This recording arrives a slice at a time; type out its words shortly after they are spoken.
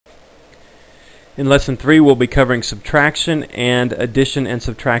In Lesson 3, we'll be covering subtraction and addition and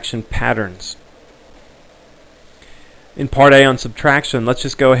subtraction patterns. In Part A on subtraction, let's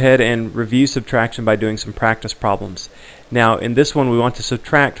just go ahead and review subtraction by doing some practice problems. Now, in this one, we want to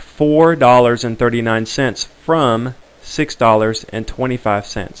subtract $4.39 from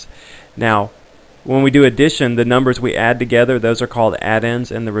 $6.25. Now, when we do addition, the numbers we add together, those are called add-ins,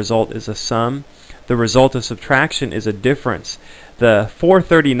 and the result is a sum. The result of subtraction is a difference. The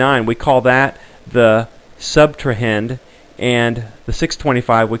 $4.39, we call that the subtrahend, and the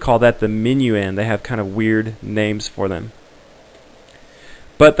 $6.25, we call that the minuend. They have kind of weird names for them.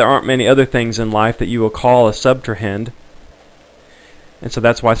 But there aren't many other things in life that you will call a subtrahend. And so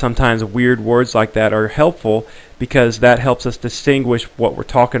that's why sometimes weird words like that are helpful, because that helps us distinguish what we're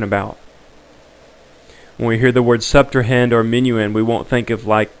talking about. When we hear the word subtrahend or minuend, we won't think of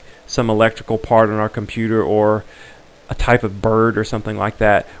like some electrical part on our computer or a type of bird or something like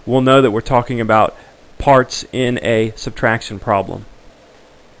that. We'll know that we're talking about parts in a subtraction problem.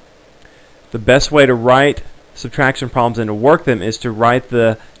 The best way to write subtraction problems and to work them is to write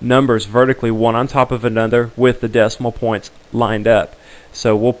the numbers vertically, one on top of another, with the decimal points lined up.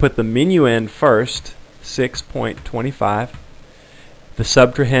 So we'll put the minuend first, 6.25, the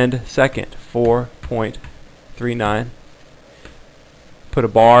subtrahend second, 4.39, put a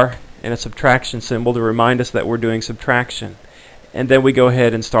bar and a subtraction symbol to remind us that we're doing subtraction. And then we go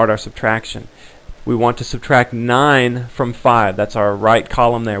ahead and start our subtraction. We want to subtract 9 from 5. That's our right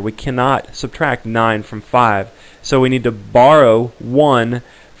column there. We cannot subtract 9 from 5. So we need to borrow 1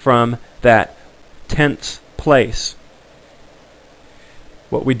 from that tenths place.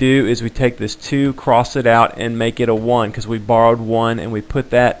 What we do is we take this 2, cross it out, and make it a 1, because we borrowed 1, and we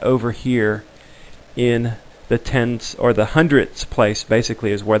put that over here in the tenths or the hundredths place,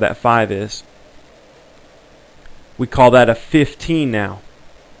 basically, is where that 5 is. We call that a 15 now.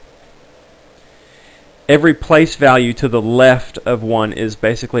 Every place value to the left of 1 is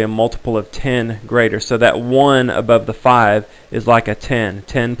basically a multiple of 10 greater. So that 1 above the 5 is like a 10.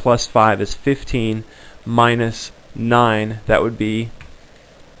 10 plus 5 is 15 minus 9. That would be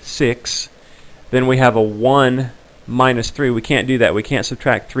 6. Then we have a 1 minus 3. We can't do that. We can't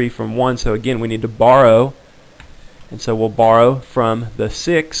subtract 3 from 1. So again, we need to borrow. And so we'll borrow from the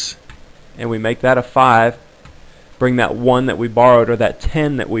 6, and we make that a 5. Bring that 1 that we borrowed, or that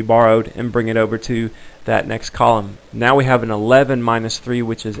 10 that we borrowed, and bring it over to that next column. Now we have an 11 minus 3,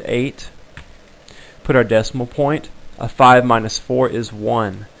 which is 8. Put our decimal point. A 5 minus 4 is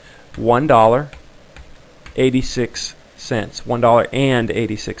 1. $1.86.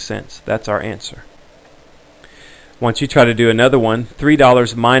 $1.86. That's our answer. Once you try to do another one,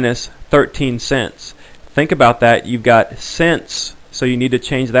 $3 minus 13 cents. Think about that. You've got cents, so you need to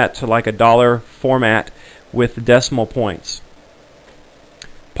change that to like a dollar format with decimal points.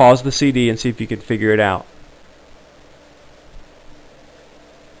 Pause the CD and see if you can figure it out.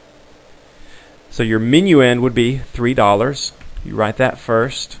 So your minuend would be $3. You write that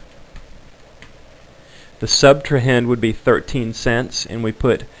first. The subtrahend would be 13 cents, and we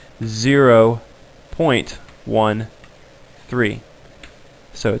put 0.13.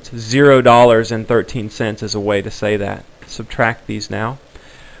 So it's $0.13 is a way to say that. Subtract these now.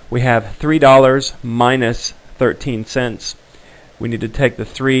 We have $3 minus 13 cents. We need to take the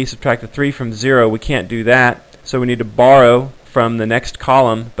 3, subtract the 3 from 0. We can't do that, so we need to borrow from the next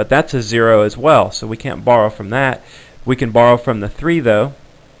column, but that's a 0 as well, so we can't borrow from that. We can borrow from the 3 though,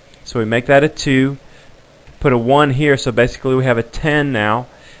 so we make that a 2, put a 1 here, so basically we have a 10 now.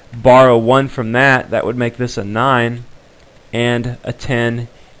 Borrow 1 from that, that would make this a 9, and a 10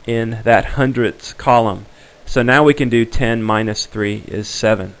 in that hundredths column. So now we can do 10 minus 3 is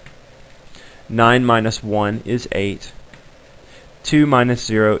 7. 9 minus 1 is 8. 2 minus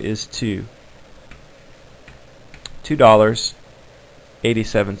 0 is 2.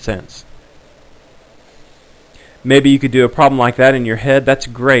 $2.87. Maybe you could do a problem like that in your head. That's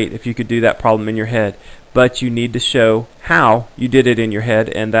great if you could do that problem in your head. But you need to show how you did it in your head,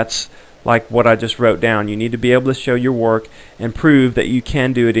 and that's like what I just wrote down. You need to be able to show your work and prove that you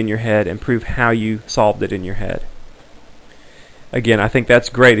can do it in your head, and prove how you solved it in your head. Again, I think that's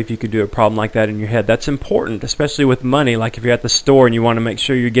great if you could do a problem like that in your head. That's important, especially with money. Like if you're at the store and you want to make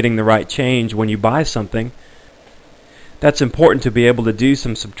sure you're getting the right change when you buy something, that's important to be able to do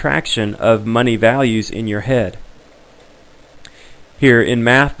some subtraction of money values in your head. Here in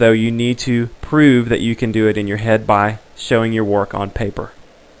math, though, you need to prove that you can do it in your head by showing your work on paper.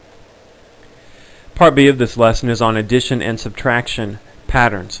 Part B of this lesson is on addition and subtraction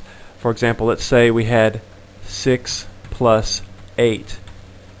patterns. For example, let's say we had 6 plus 8.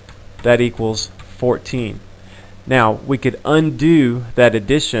 That equals 14. Now, we could undo that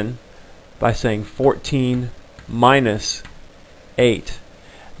addition by saying 14 minus 8.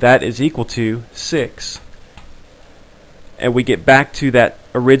 That is equal to 6. And we get back to that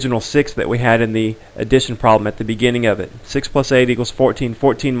original 6 that we had in the addition problem at the beginning of it. 6 plus 8 equals 14.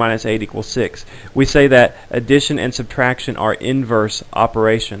 14 minus 8 equals 6. We say that addition and subtraction are inverse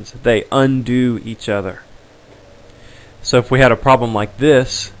operations. They undo each other. So if we had a problem like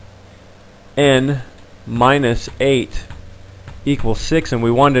this, n minus 8 equals 6, and we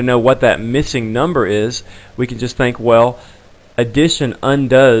wanted to know what that missing number is, we can just think, well, addition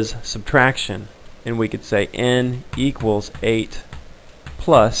undoes subtraction. And we could say n equals 8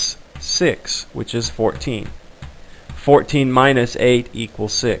 plus 6, which is 14. 14 minus 8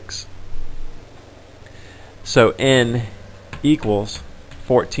 equals 6. So n equals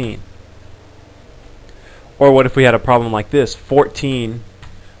 14. Or what if we had a problem like this? 14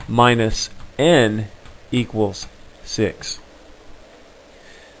 minus n equals 6.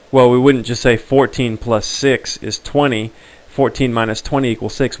 Well, we wouldn't just say 14 plus 6 is 20. 14 minus 20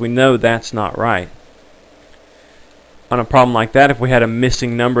 equals 6. We know that's not right. On a problem like that, if we had a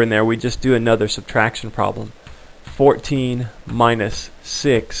missing number in there, we just do another subtraction problem. 14 minus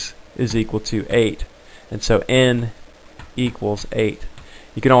 6 is equal to 8. And so n equals 8.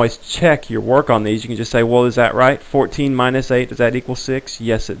 You can always check your work on these. You can just say, well, is that right? 14 minus 8, does that equal 6?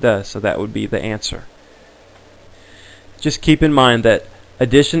 Yes, it does. So that would be the answer. Just keep in mind that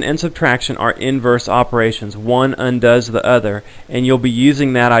addition and subtraction are inverse operations. One undoes the other, and you'll be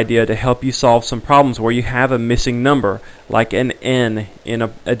using that idea to help you solve some problems where you have a missing number, like an n in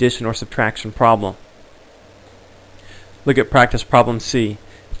an addition or subtraction problem. Look at practice problem C.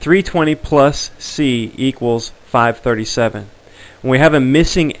 320 plus C equals 537. When we have a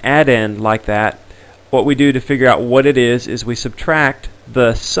missing addend like that, what we do to figure out what it is we subtract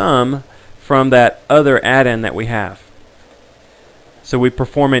the sum from that other addend that we have. So we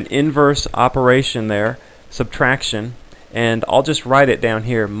perform an inverse operation there, subtraction, and I'll just write it down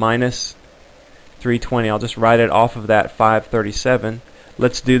here, minus 320. I'll just write it off of that 537.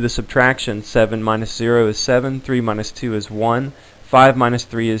 Let's do the subtraction. 7 minus 0 is 7, 3 minus 2 is 1, 5 minus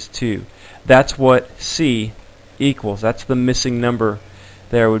 3 is 2. That's what C equals. That's the missing number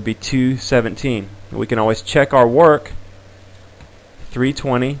there, would be 217. We can always check our work.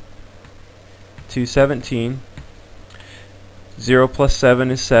 320, 217. 0 plus 7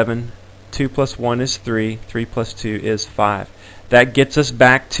 is 7, 2 plus 1 is 3, 3 plus 2 is 5. That gets us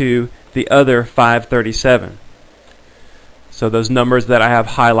back to the other 537. So those numbers that I have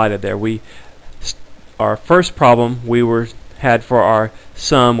highlighted there, our first problem had for our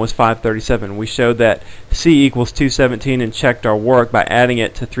sum was 537. We showed that C equals 217 and checked our work by adding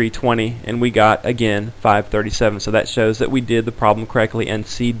it to 320, and we got, again, 537. So that shows that we did the problem correctly, and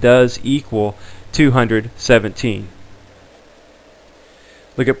C does equal 217.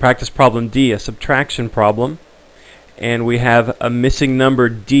 Look at practice problem D, a subtraction problem, and we have a missing number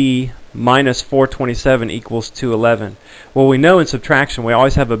D minus 427 equals 211. Well, we know in subtraction we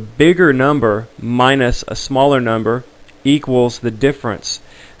always have a bigger number minus a smaller number equals the difference.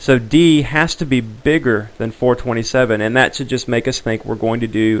 So D has to be bigger than 427, and that should just make us think we're going to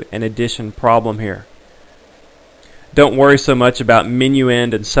do an addition problem here. Don't worry so much about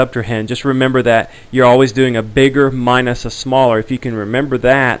minuend and subtrahend. Just remember that you're always doing a bigger minus a smaller. If you can remember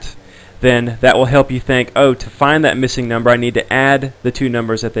that, then that will help you think, oh, to find that missing number, I need to add the two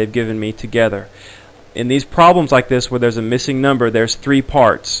numbers that they've given me together. In these problems like this where there's a missing number, there's three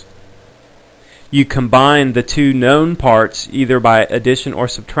parts. You combine the two known parts either by addition or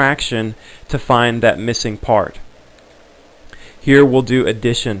subtraction to find that missing part. Here we'll do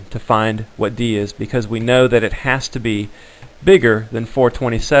addition to find what D is, because we know that it has to be bigger than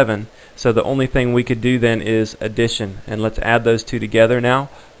 427. So the only thing we could do then is addition. And let's add those two together now.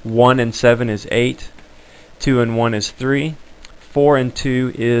 1 and 7 is 8. 2 and 1 is 3. 4 and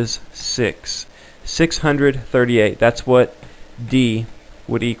 2 is 6. 638. That's what D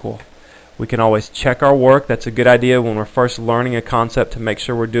would equal. We can always check our work. That's a good idea when we're first learning a concept to make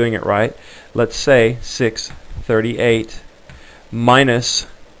sure we're doing it right. Let's say 638 minus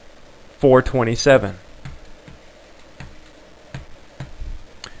 427.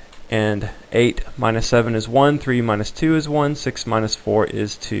 And 8 minus 7 is 1, 3 minus 2 is 1, 6 minus 4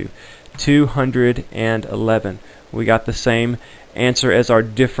 is 2. 211. We got the same answer as our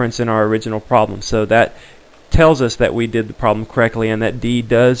difference in our original problem. So that tells us that we did the problem correctly and that D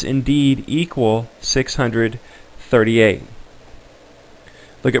does indeed equal 638.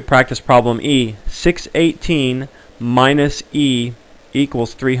 Look at practice problem E. 618 minus E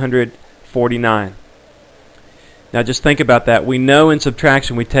equals 349. Now just think about that. We know in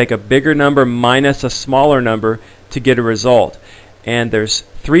subtraction we take a bigger number minus a smaller number to get a result. And there's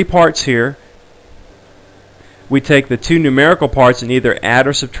three parts here. We take the two numerical parts and either add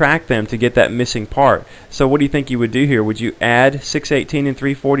or subtract them to get that missing part. So what do you think you would do here? Would you add 618 and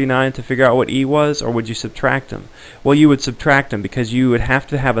 349 to figure out what E was, or would you subtract them? Well, you would subtract them because you would have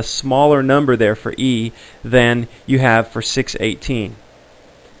to have a smaller number there for E than you have for 618.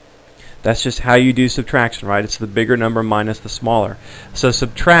 That's just how you do subtraction, right? It's the bigger number minus the smaller. So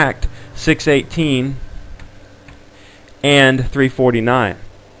subtract 618 and 349.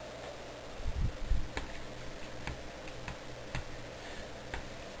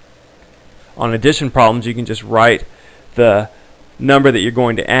 On addition problems, you can just write the number that you're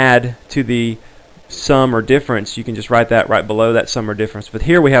going to add to the sum or difference. You can just write that right below that sum or difference. But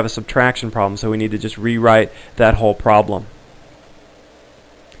here we have a subtraction problem, so we need to just rewrite that whole problem.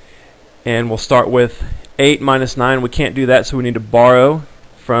 And we'll start with 8 minus 9. We can't do that, so we need to borrow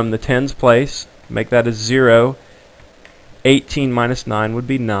from the tens place. Make that a 0. 18 minus 9 would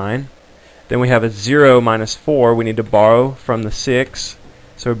be 9. Then we have a 0 minus 4. We need to borrow from the 6.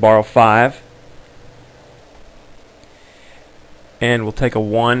 So we borrow 5. And we'll take a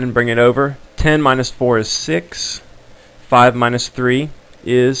 1 and bring it over. 10 minus 4 is 6. 5 minus 3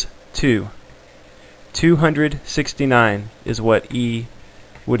 is 2. 269 is what E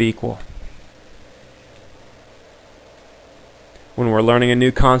would equal. When we're learning a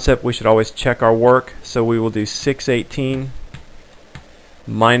new concept, we should always check our work. So we will do 618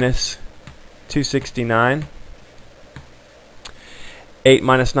 minus 269. 8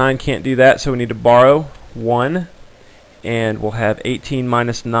 minus 9 can't do that, so we need to borrow 1. And we'll have 18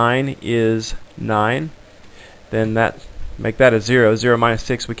 minus 9 is 9. Then make that a 0. 0 minus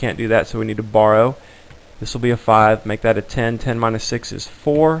 6, we can't do that, so we need to borrow. This will be a 5. Make that a 10. 10 minus 6 is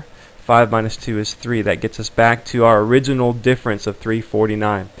 4. 5 minus 2 is 3. That gets us back to our original difference of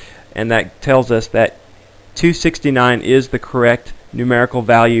 349. And that tells us that 269 is the correct numerical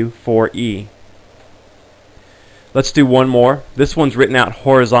value for E. Let's do one more. This one's written out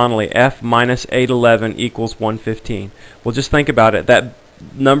horizontally. F minus 811 equals 115. Well, just think about it. That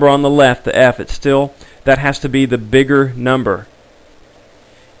number on the left, the F, that has to be the bigger number.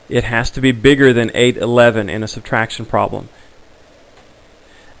 It has to be bigger than 811 in a subtraction problem.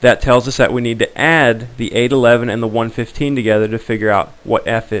 That tells us that we need to add the 811 and the 115 together to figure out what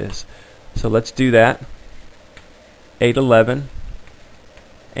F is. So let's do that. 811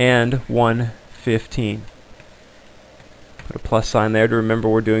 and 115. Put a plus sign there to remember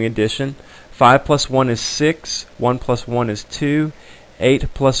we're doing addition. 5 plus 1 is 6. 1 plus 1 is 2.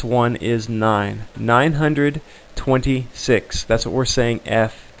 8 plus 1 is 9. 926. That's what we're saying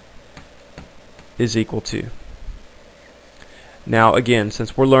F is equal to. Now again,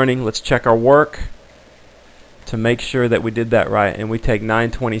 since we're learning, let's check our work to make sure that we did that right. And we take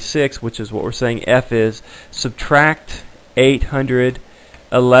 926, which is what we're saying F is, subtract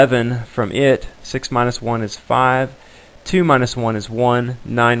 811 from it. 6 minus 1 is 5. 2 minus 1 is 1.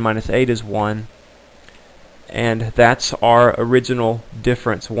 9 minus 8 is 1. And that's our original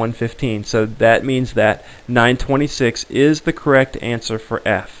difference, 115. So that means that 926 is the correct answer for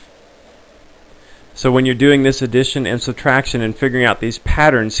F. So when you're doing this addition and subtraction and figuring out these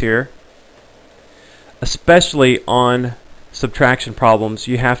patterns here, especially on subtraction problems,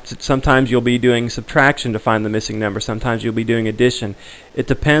 you have to, sometimes you'll be doing subtraction to find the missing number, sometimes you'll be doing addition. It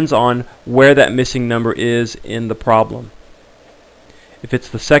depends on where that missing number is in the problem. If it's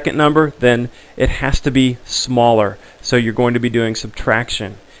the second number, then it has to be smaller, so you're going to be doing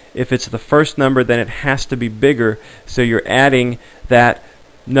subtraction. If it's the first number, then it has to be bigger, so you're adding that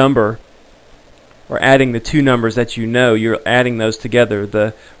number, or adding the two numbers that you know, you're adding those together,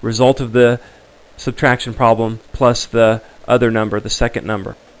 the result of the subtraction problem plus the other number, the second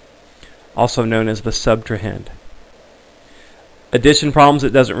number, also known as the subtrahend. Addition problems, it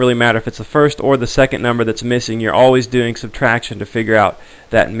doesn't really matter if it's the first or the second number that's missing. You're always doing subtraction to figure out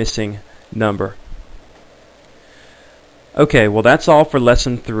that missing number. Okay, well that's all for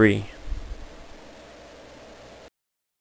lesson 3.